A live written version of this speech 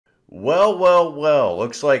Well.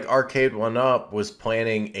 Looks like Arcade One Up was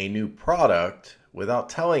planning a new product without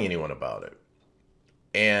telling anyone about it.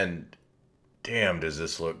 And damn, does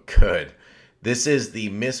this look good. This is the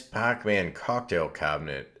Miss Pac-Man cocktail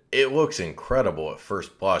cabinet. It looks incredible at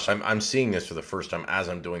first blush. I'm seeing this for the first time as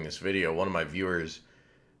I'm doing this video. One of my viewers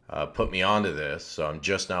put me onto this, so I'm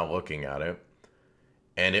just now looking at it.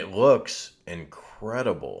 And it looks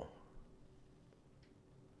incredible.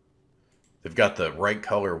 They've got the right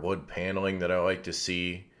color wood paneling that I like to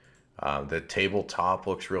see. The tabletop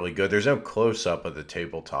looks really good. There's no close-up of the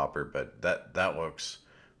tabletopper, but that looks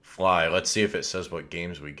fly. Let's see if it says what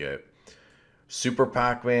games we get. Super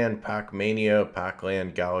Pac-Man, Pac-Mania,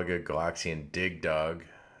 Pac-Land, Galaga, Galaxy, and Dig Dug.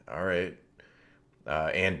 All right.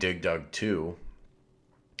 And Dig Dug 2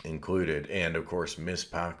 included. And, of course, Miss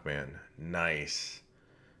Pac-Man. Nice.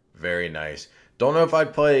 Very nice. Don't know if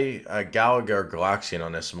I'd play Galaga or Galaxian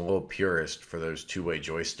on this. I'm a little purist for those two-way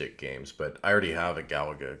joystick games, but I already have a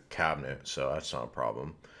Galaga cabinet, so that's not a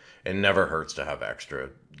problem. It never hurts to have extra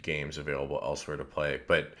games available elsewhere to play.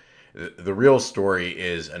 But the real story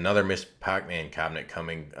is another Miss Pac-Man cabinet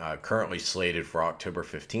coming, currently slated for October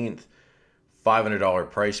 15th. $500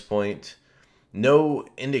 price point. No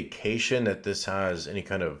indication that this has any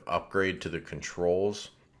kind of upgrade to the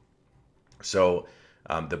controls. So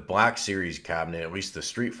the Black Series cabinet, at least the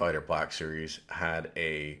Street Fighter Black Series, had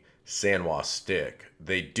a Sanwa stick.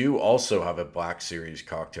 They do also have a Black Series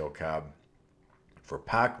cocktail cab for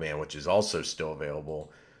Pac-Man, which is also still available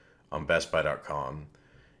on BestBuy.com.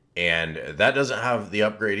 And that doesn't have the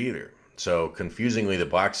upgrade either. So confusingly, the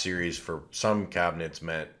Black Series for some cabinets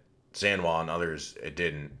meant Sanwa and others it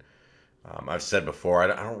didn't. I've said before, I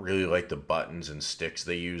don't really like the buttons and sticks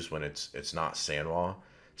they use when it's not Sanwa,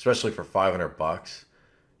 especially for $500.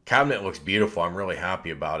 Cabinet looks beautiful. I'm really happy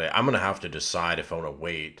about it. I'm going to have to decide if I want to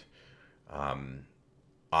wait on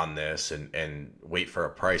this and wait for a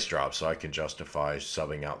price drop so I can justify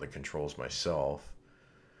subbing out the controls myself.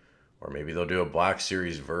 Or maybe they'll do a Black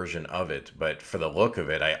Series version of it. But for the look of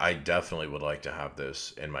it, I definitely would like to have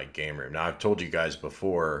this in my game room. Now, I've told you guys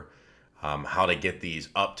before how to get these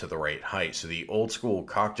up to the right height. So the old school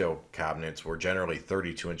cocktail cabinets were generally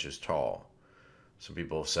 32 inches tall. Some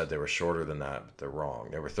people have said they were shorter than that, but they're wrong.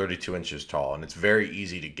 They were 32 inches tall, and it's very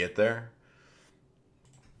easy to get there.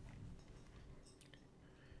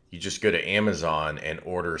 You just go to Amazon and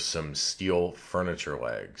order some steel furniture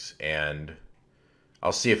legs, and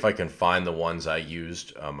I'll see if I can find the ones I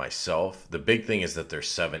used myself. The big thing is that they're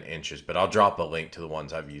 7 inches, but I'll drop a link to the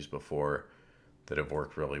ones I've used before that have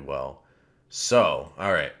worked really well. So,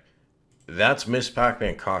 all right. That's Miss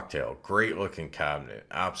Pac-Man Cocktail. Great looking cabinet.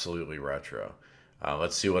 Absolutely retro.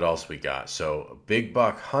 Let's see what else we got. So, Big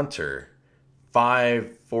Buck Hunter,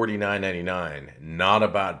 $549.99. Not a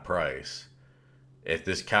bad price. If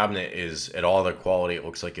this cabinet is at all the quality it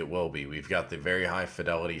looks like it will be. We've got the very high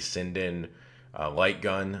fidelity Sinden light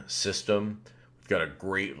gun system. We've got a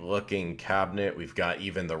great looking cabinet. We've got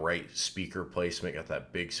even the right speaker placement. Got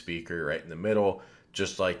that big speaker right in the middle,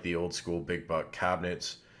 just like the old school Big Buck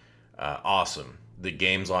cabinets. Awesome. The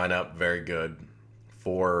games line up very good.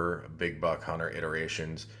 4 Big Buck Hunter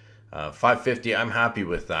iterations. $550, I'm happy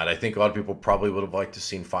with that. I think a lot of people probably would have liked to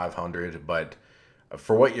seen $500, but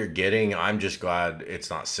for what you're getting, I'm just glad it's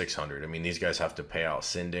not $600. I mean, these guys have to pay out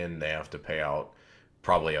Sinden. They have to pay out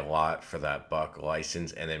probably a lot for that Buck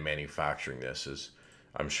license, and then manufacturing this is,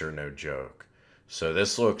 I'm sure, no joke. So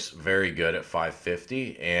this looks very good at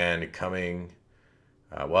 $550 and coming,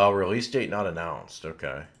 well, release date not announced.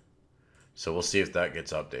 Okay. So we'll see if that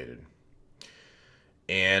gets updated.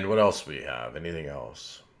 And what else we have? Anything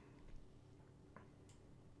else?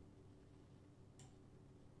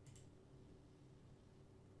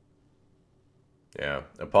 Yeah,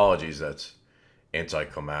 apologies, that's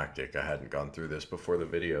anticlimactic. I hadn't gone through this before the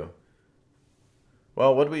video.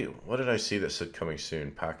 Well, what did I see that said coming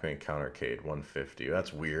soon? Pac-Man Countercade 150.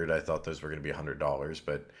 That's weird. I thought those were going to be $100,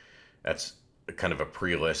 but that's kind of a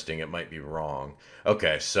pre-listing. It might be wrong.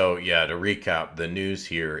 Okay, so yeah, to recap, the news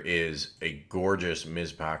here is a gorgeous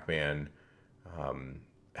Ms. Pac-Man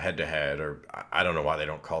head-to-head, or I don't know why they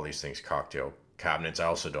don't call these things cocktail cabinets. I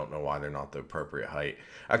also don't know why they're not the appropriate height.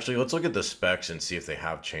 Actually, let's look at the specs and see if they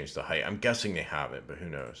have changed the height. I'm guessing they haven't, but who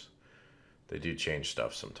knows? They do change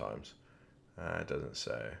stuff sometimes. It doesn't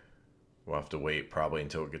say. We'll have to wait probably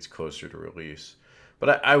until it gets closer to release.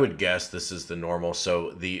 But I would guess this is the normal.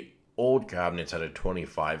 So the old cabinets had a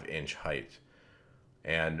 25-inch height.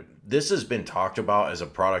 And this has been talked about as a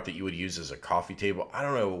product that you would use as a coffee table. I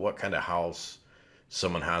don't know what kind of house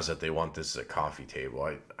someone has that they want this as a coffee table.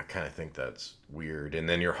 I kind of think that's weird. And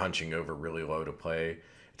then you're hunching over really low to play.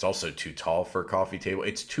 It's also too tall for a coffee table.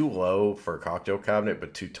 It's too low for a cocktail cabinet,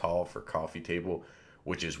 but too tall for a coffee table,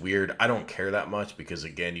 which is weird. I don't care that much because,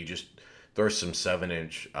 again, you just there's some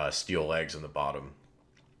 7-inch steel legs on the bottom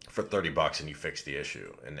for $30 and you fix the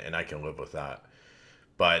issue. And I can live with that.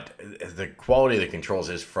 But the quality of the controls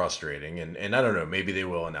is frustrating. And I don't know, maybe they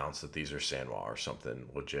will announce that these are Sanwa or something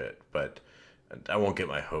legit. But I won't get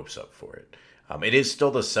my hopes up for it. It is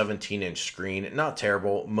still the 17-inch screen. Not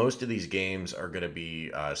terrible. Most of these games are going to be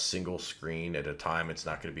single screen at a time. It's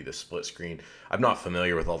not going to be the split screen. I'm not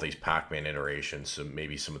familiar with all these Pac-Man iterations, so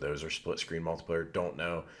maybe some of those are split screen multiplayer. Don't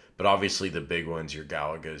know. But obviously the big ones, your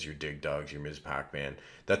Galagas, your Dig Dugs, your Ms. Pac-Man,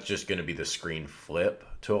 that's just going to be the screen flip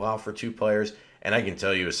to allow for 2 players. And I can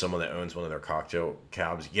tell you, as someone that owns one of their cocktail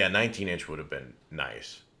cabs, yeah, 19-inch would have been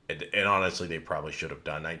nice. And honestly, they probably should have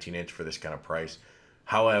done 19-inch for this kind of price.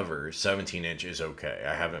 However, 17-inch is okay.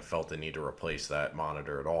 I haven't felt the need to replace that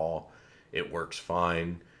monitor at all. It works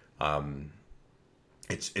fine.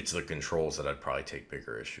 It's the controls that I'd probably take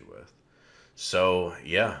bigger issue with. So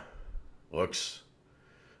yeah, looks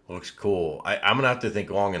cool. I'm gonna have to think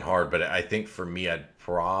long and hard, but I think for me, I'd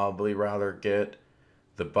probably rather get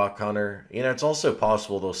the Buck Hunter. You know, it's also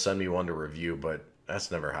possible they'll send me one to review, but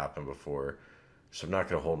that's never happened before, so I'm not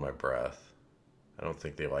gonna hold my breath. I don't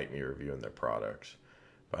think they like me reviewing their products.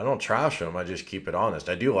 But I don't trash them. I just keep it honest.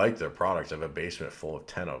 I do like their products. I have a basement full of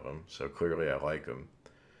 10 of them, so clearly I like them.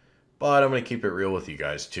 But I'm going to keep it real with you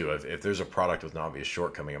guys, too. If there's a product with an obvious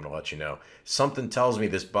shortcoming, I'm going to let you know. Something tells me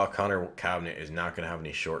this Buck Hunter cabinet is not going to have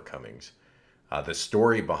any shortcomings. The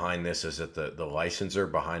story behind this is that the licensor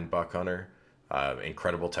behind Buck Hunter,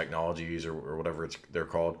 Incredible Technologies or whatever they're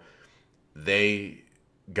called, they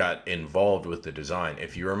got involved with the design.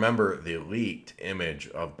 If you remember the leaked image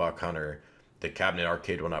of Buck Hunter, the cabinet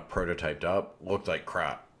arcade one up prototyped up, looked like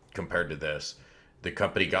crap compared to this. The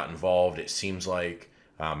company got involved, it seems like,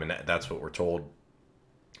 and that's what we're told.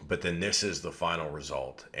 But then this is the final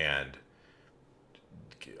result, and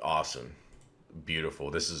awesome,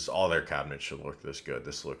 beautiful. This is all their cabinets should look this good.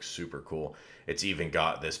 This looks super cool. It's even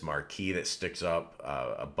got this marquee that sticks up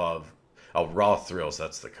above. Oh, Raw Thrills,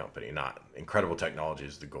 that's the company, not Incredible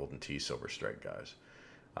Technologies, the Golden Tee Silver Strike guys.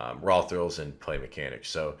 Raw Thrills and Play Mechanics,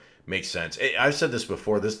 so makes sense. I've said this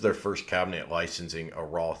before, this is their first cabinet licensing a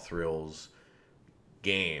Raw Thrills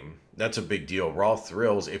game. That's a big deal. Raw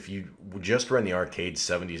Thrills, if you just run the arcade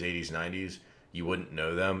 70s, 80s, 90s, you wouldn't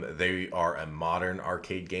know them. They are a modern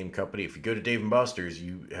arcade game company. If you go to Dave & Buster's,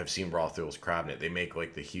 you have seen Raw Thrills cabinet. They make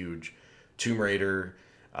like the huge Tomb Raider,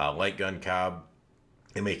 light gun cab.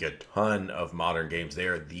 They make a ton of modern games. They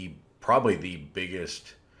are probably the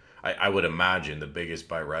biggest, I would imagine, the biggest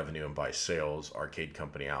by revenue and by sales arcade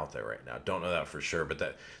company out there right now. Don't know that for sure,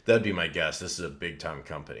 but that'd be my guess. This is a big time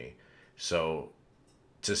company. So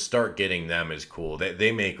to start getting them is cool.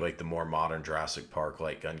 They make like the more modern Jurassic Park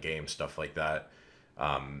light gun games, stuff like that.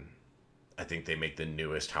 I think they make the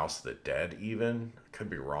newest House of the Dead even. Could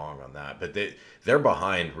be wrong on that, but they're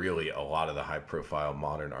behind really a lot of the high profile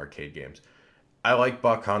modern arcade games. I like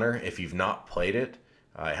Buck Hunter. If you've not played it,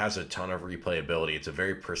 it has a ton of replayability. It's a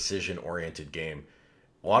very precision-oriented game.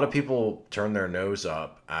 A lot of people turn their nose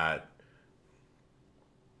up at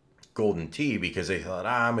Golden Tee because they thought,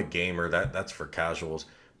 I'm a gamer, that's for casuals.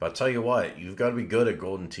 But I'll tell you what, you've got to be good at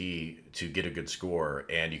Golden Tee to get a good score,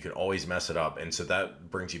 and you can always mess it up. And so that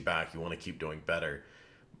brings you back. You want to keep doing better.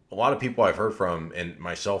 A lot of people I've heard from, and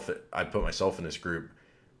myself, I put myself in this group,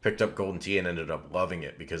 picked up Golden Tee and ended up loving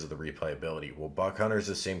it because of the replayability. Well, Buck Hunter is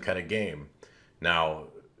the same kind of game. Now,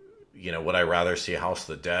 you know, would I rather see House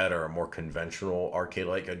of the Dead or a more conventional arcade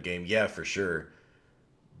light gun game? Yeah, for sure.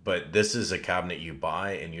 But this is a cabinet you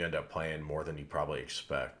buy and you end up playing more than you probably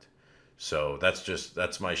expect. So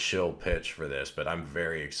that's my shill pitch for this, but I'm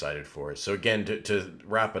very excited for it. So again, to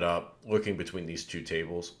wrap it up, looking between these two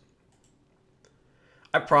tables,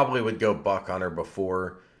 I probably would go Buck Hunter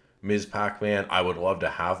before Ms. Pac-Man. I would love to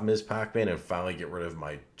have Ms. Pac-Man and finally get rid of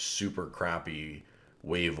my super crappy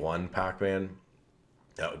Wave 1 Pac-Man.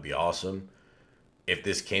 That would be awesome. If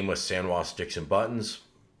this came with Sanwa sticks and buttons,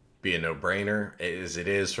 be a no-brainer. As it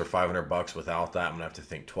is for $500 without that, I'm gonna have to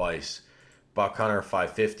think twice. Buck Hunter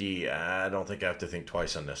 $550. I don't think I have to think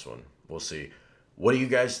twice on this one. We'll see. What do you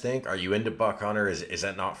guys think? Are you into Buck Hunter? Is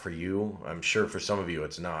that not for you? I'm sure for some of you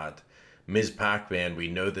it's not. Ms. Pac-Man, we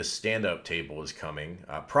know the stand-up table is coming.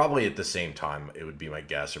 Probably at the same time, it would be my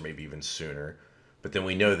guess, or maybe even sooner. But then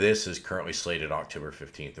we know this is currently slated October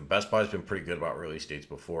 15th. And Best Buy's been pretty good about release dates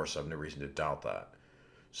before, so I have no reason to doubt that.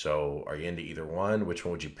 So are you into either one? Which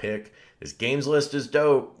one would you pick? This games list is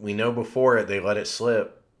dope. We know before it, they let it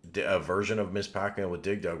slip. A version of Ms. Pac-Man with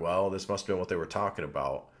Dig Dug. Well, this must have been what they were talking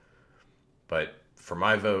about. But for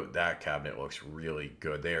my vote, that cabinet looks really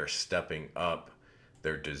good. They are stepping up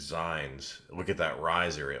their designs. Look at that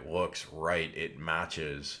riser. It looks right. It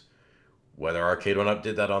matches. Whether Arcade 1-Up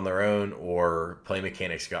did that on their own or Play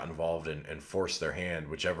Mechanics got involved and forced their hand,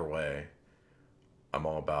 whichever way, I'm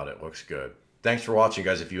all about it. Looks good. Thanks for watching,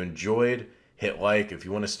 guys. If you enjoyed, hit like. If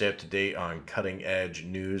you want to stay up to date on cutting edge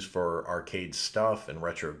news for arcade stuff and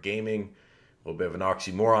retro gaming, a little bit of an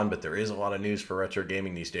oxymoron, but there is a lot of news for retro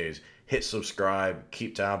gaming these days. Hit subscribe,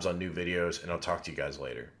 keep tabs on new videos, and I'll talk to you guys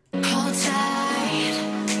later. Hold tight,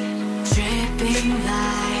 dripping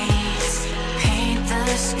lights, paint the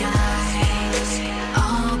skies,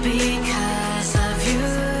 I'll be